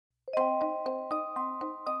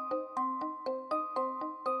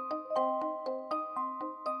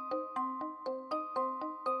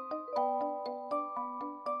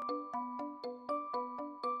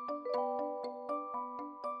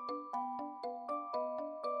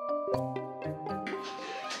Officer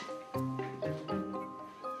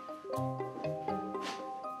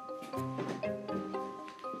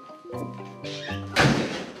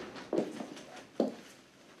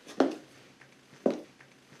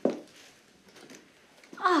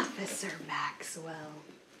Maxwell.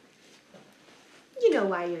 You know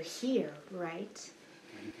why you're here, right?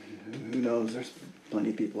 Who knows? There's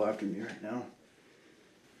plenty of people after me right now.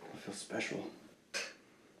 I feel special.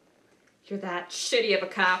 You're that shitty of a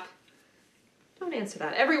cop. Don't answer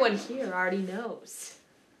that. Everyone here already knows.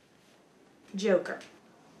 Joker.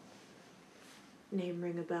 Name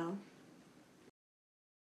ring a bell?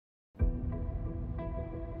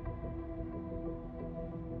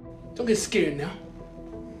 Don't get scared now.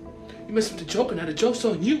 You messed with the Joker, now the joke's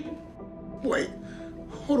on you. Wait,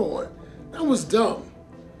 hold on. That was dumb.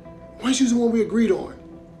 Why don't you use the one we agreed on?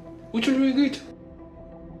 Which one did we agree to?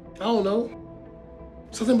 I don't know.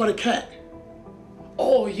 Something about a cat.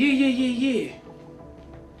 Oh, yeah.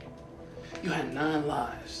 You had 9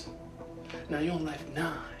 lives. Now you're on life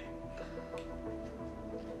 9.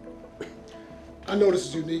 I know this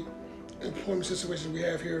is unique employment situation we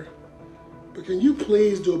have here, but can you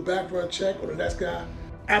please do a background check on the next guy?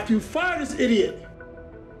 After you fire this idiot,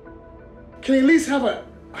 can he at least have a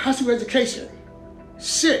high school education?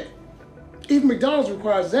 Shit, even McDonald's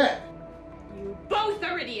requires that. You both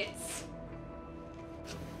are idiots.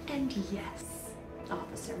 And yes,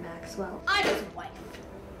 Officer Maxwell, I'm his wife.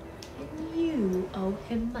 And you owe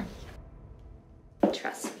him money.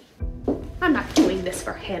 Trust me, I'm not doing this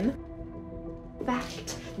for him. The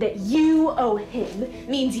fact that you owe him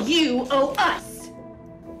means you owe us.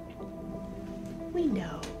 We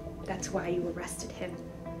know that's why you arrested him.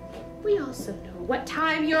 We also know what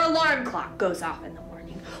time your alarm clock goes off in the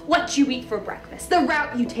morning, what you eat for breakfast, the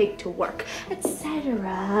route you take to work,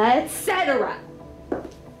 etc., etc.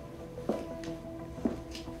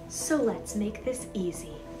 So let's make this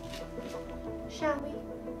easy, shall we?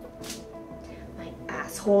 My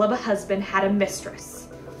asshole of a husband had a mistress.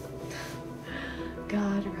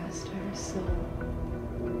 God rest her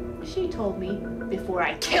soul. She told me before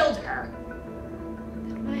I killed her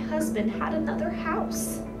that my husband had another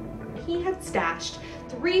house. He had stashed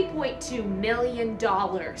 $3.2 million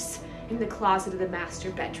in the closet of the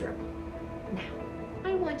master bedroom. Now,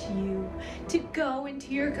 I want you to go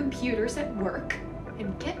into your computers at work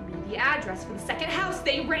and get me the address for the second house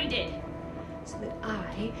they raided so that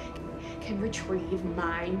I can retrieve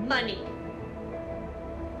my money.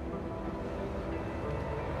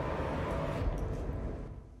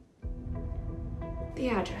 The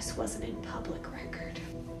address wasn't in public record.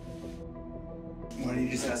 Why didn't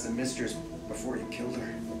you just ask the mistress before you killed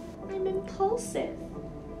her? I'm impulsive.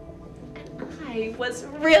 And I was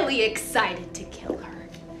really excited to kill her.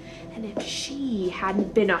 And if she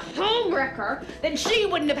hadn't been a homewrecker, then she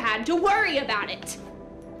wouldn't have had to worry about it.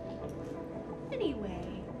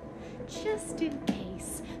 Anyway, just in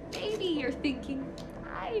case, maybe you're thinking,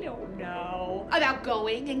 I don't know, about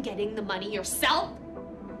going and getting the money yourself,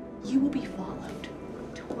 you will be followed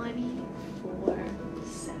 24/7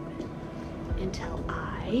 until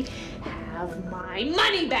I have my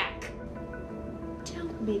money back.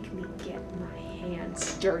 Don't make me get my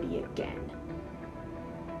hands dirty again.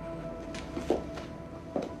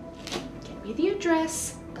 Get me the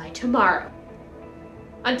address by tomorrow.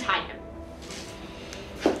 Untie him.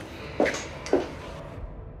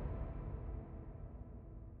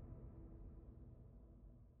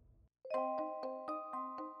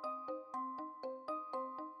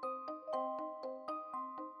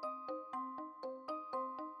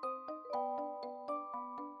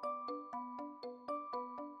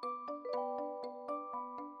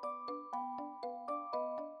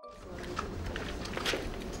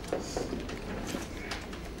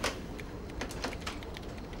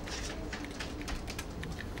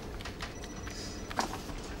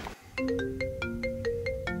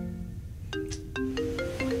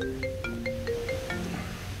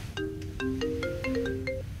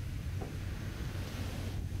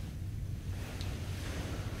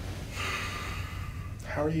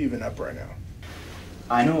 How are you even up right now?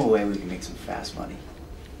 I know a way we can make some fast money.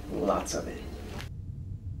 Lots of it.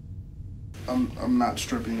 I'm not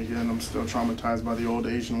stripping again. I'm still traumatized by the old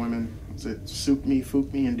Asian women. Is it soup me,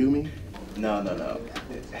 fook me, and do me? No.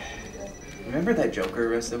 Remember that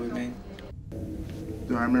Joker arrest that we made?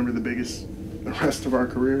 Do I remember the biggest arrest of our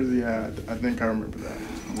careers? Yeah, I think I remember that.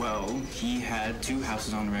 Well, he had 2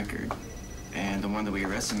 houses on record. And the one that we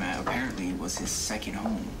arrested him at apparently was his second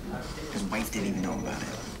home. His wife didn't even know about it.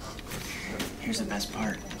 Here's the best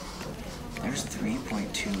part. There's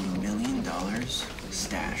 $3.2 million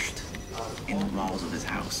stashed in the walls of his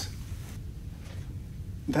house.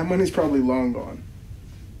 That money's probably long gone.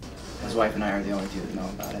 His wife and I are the only two that know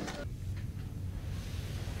about it.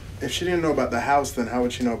 If she didn't know about the house, then how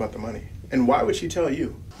would she know about the money? And why would she tell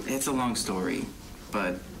you? It's a long story,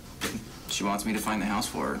 but she wants me to find the house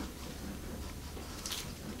for her.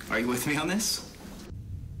 Are you with me on this?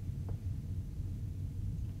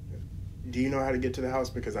 Do you know how to get to the house?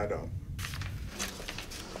 Because I don't.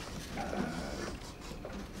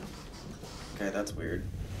 Okay, that's weird.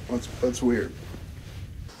 What's weird?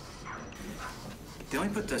 They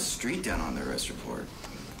only put the street down on their arrest report.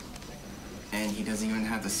 And he doesn't even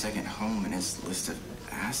have the second home in his list of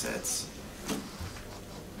assets.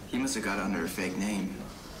 He must have got it under a fake name.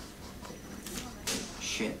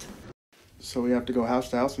 Shit. So we have to go house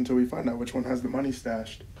to house until we find out which one has the money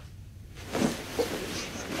stashed.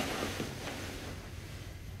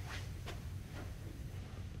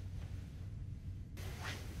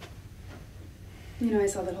 You know, I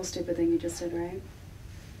saw that whole stupid thing you just did, right?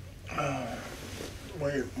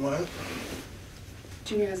 Wait, what?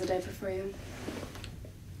 Junior has a diaper for you.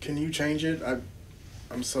 Can you change it?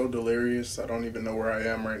 I'm so delirious. I don't even know where I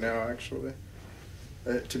am right now, actually.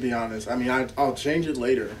 To be honest. I mean, I'll change it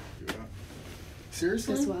later.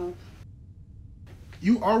 Seriously? This will help.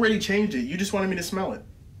 You already changed it. You just wanted me to smell it.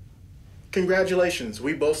 Congratulations.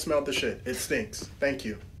 We both smelled the shit. It stinks. Thank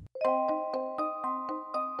you.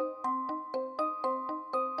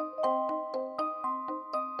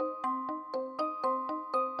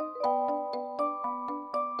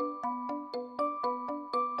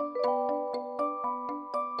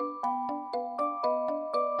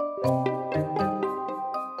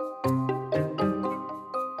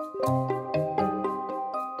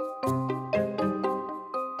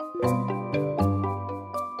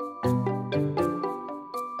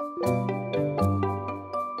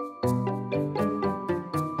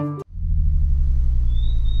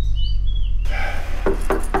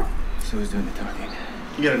 So who's doing the talking?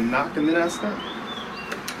 You got a knock and then ask that?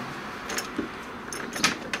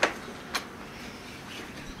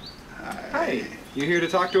 Hi, you here to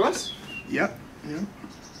talk to us? Yep. Yeah.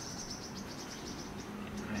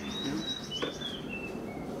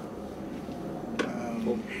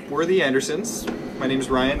 Well, we're the Andersons. My name's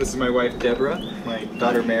Ryan, this is my wife Deborah, my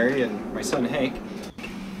daughter Mary, and my son Hank.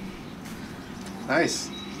 Nice.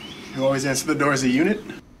 You always answer the door as a unit?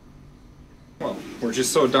 Well, we're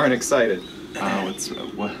just so darn excited.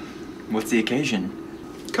 What's the occasion?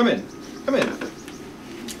 Come in, come in.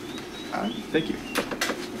 Thank you.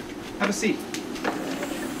 Have a seat.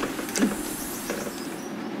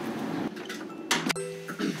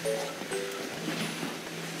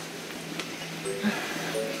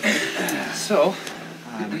 So,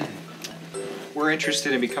 we're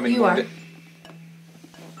interested in becoming You are.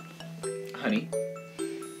 Honey,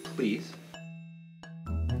 please.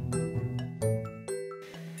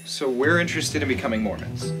 So we're interested in becoming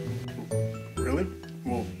Mormons. Really?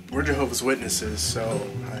 Well, we're Jehovah's Witnesses, so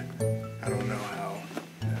I don't know how.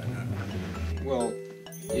 Well,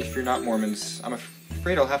 if you're not Mormons, I'm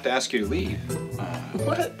afraid I'll have to ask you to leave.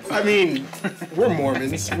 What? I mean, we're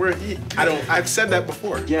Mormons. I've said that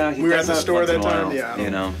before. Yeah, we were at the store that time. Yeah, you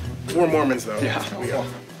know. We're Mormons, though. Yeah. We are.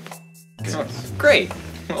 Oh, great.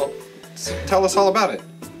 Well, tell us all about it.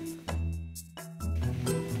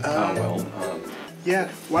 Yeah.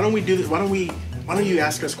 Why don't we do this? Why don't you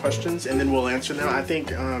ask us questions and then we'll answer them? I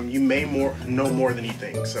think you may know more than you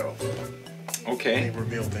think. So. Okay. They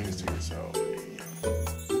reveal things to you. So.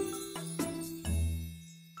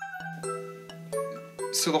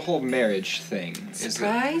 So the whole marriage thing is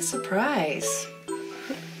that, Surprise.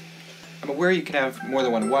 I'm aware you can have more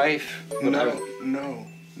than one wife. But No.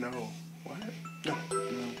 What? No.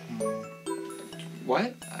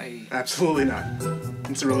 What? Absolutely not.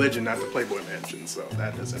 It's a religion, not the Playboy Mansion, so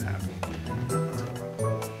that doesn't happen.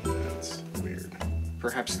 That's weird.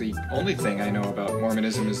 Perhaps the only thing I know about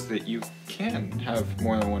Mormonism is that you can have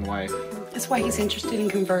more than one wife. That's why he's interested in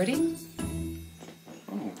converting?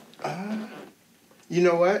 You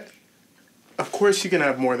know what? Of course you can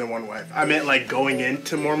have more than one wife. I meant like going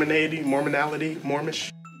into Mormonality,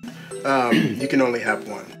 Mormish. You can only have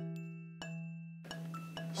one.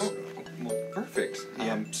 Oh, well, perfect.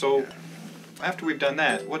 So after we've done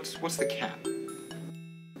that, what's the cap?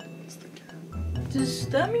 Does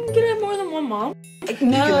that mean you can have more than one mom? You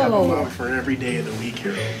can have a mom for every day of the week,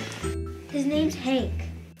 Harold. His name's Hank.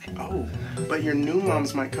 Oh, but your new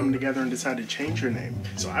moms might come together and decide to change your name.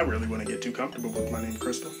 So I really want to get too comfortable with my name,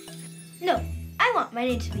 Crystal. No, I want my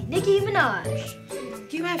name to be Nicki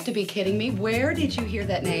Minaj. You have to be kidding me. Where did you hear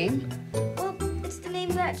that name? Well, it's the name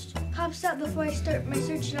that pops up before I start my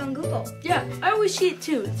searching on Google. Yeah, I always see it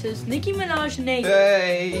too. It says Nicki Minaj naked.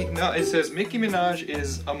 Hey, no, it says Nicki Minaj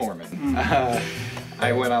is a Mormon.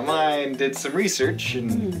 I went online, did some research,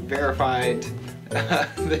 and verified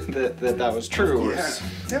that was true.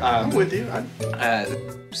 Yeah, I'm with you.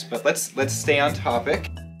 But let's stay on topic.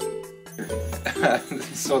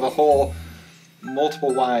 So the whole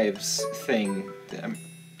multiple wives thing,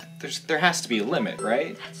 there has to be a limit,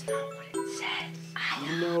 right? That's not what it said.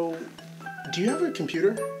 You know, do you have a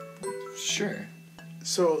computer? Sure.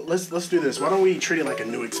 So let's do this. Why don't we treat it like a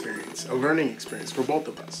new experience, a learning experience for both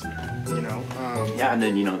of us? You know. Yeah, and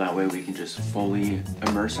then that way we can just fully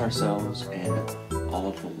immerse ourselves in all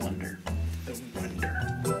of the wonder. The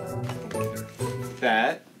wonder.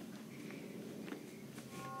 That.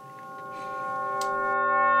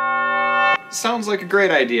 Sounds like a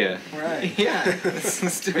great idea. Right. Yeah,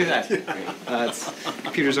 let's do that.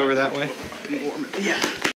 Computer's over that way. Yeah.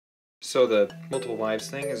 So the multiple wives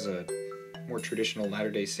thing is a more traditional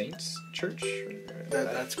Latter-day Saints church?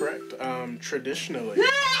 That's correct. Traditionally.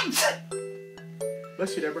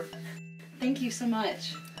 Bless you, Deborah. Thank you so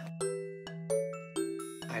much.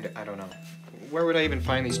 I don't know. Where would I even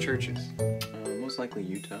find these churches? Most likely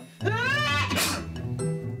Utah. Oh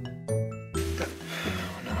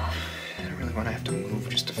no. I don't really want to have to move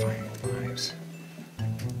just to find more wives.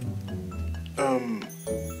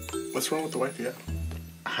 What's wrong with the wife you have?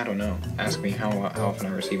 I don't know. Ask me how often I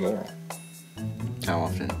receive oral. How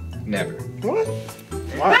often? Never. What?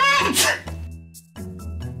 Why?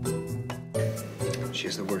 She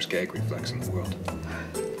has the worst gag reflex in the world.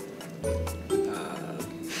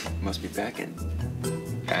 Must be packing.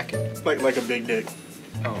 Packing? Like a big dick.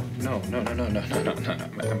 Oh, no.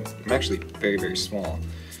 I'm actually very, very small.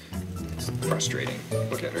 It's frustrating.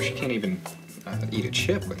 Look at her. She can't even eat a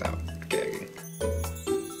chip without gagging.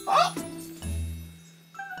 Oh!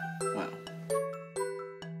 Wow.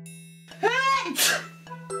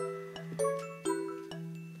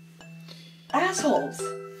 Assholes.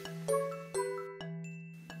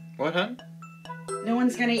 What, hon? No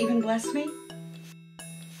one's gonna even bless me?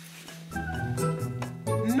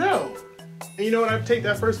 No. And you know what? I take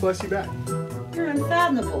that first bless you back. You're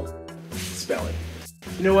unfathomable. Spell it.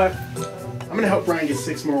 You know what? I'm gonna help Brian get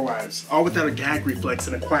 6 more wives, all without a gag reflex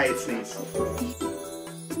and a quiet sneeze.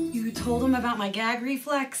 You told him about my gag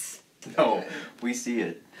reflex? No, we see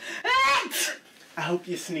it. I hope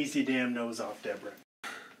you sneeze your damn nose off, Deborah.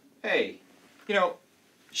 Hey,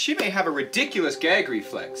 she may have a ridiculous gag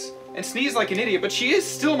reflex and sneeze like an idiot, but she is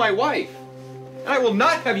still my wife. And I will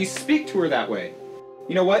not have you speak to her that way.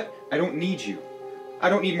 You know what? I don't need you. I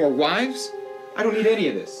don't need more wives. I don't need any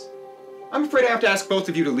of this. I'm afraid I have to ask both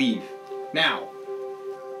of you to leave. Now.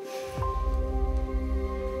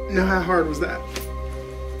 Now, how hard was that?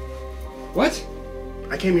 What?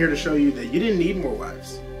 I came here to show you that you didn't need more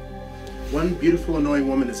wives. One beautiful, annoying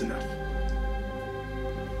woman is enough.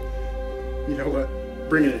 You know what?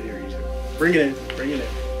 Bring it in here, you two. Bring it in. Bring it in.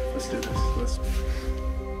 Let's do this.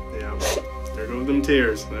 Yeah, there goes them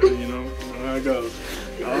tears. You know how it goes.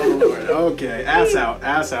 Oh, Lord. Okay. Ass out.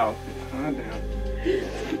 Ass out. Calm down.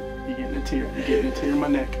 You're getting a tear. You're getting a tear in my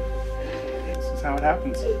neck. This is how it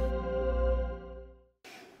happens.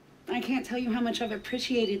 I can't tell you how much I've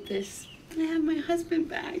appreciated this. I have my husband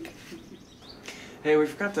back. Hey, we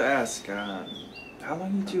forgot to ask, how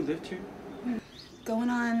long you two lived here? Going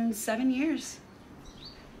on 7 years.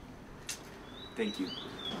 Thank you.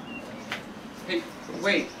 Hey,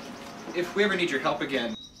 wait. If we ever need your help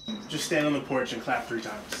again... Just stand on the porch and clap 3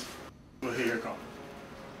 times. We'll hear your call.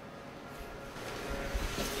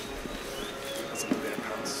 That's a big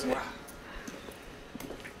house. Wow.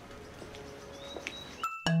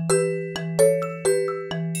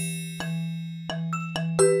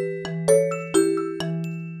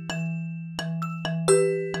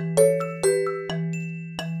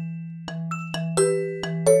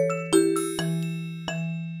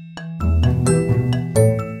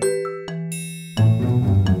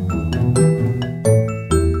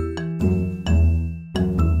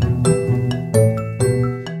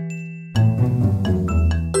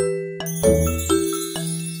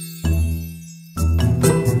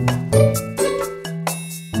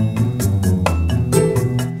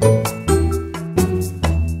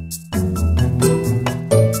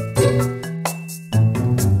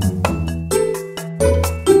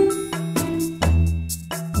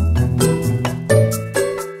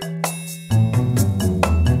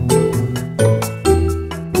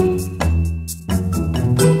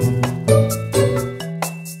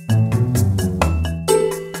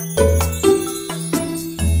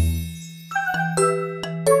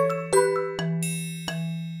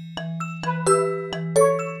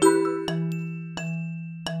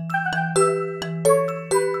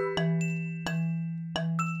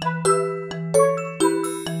 Bye.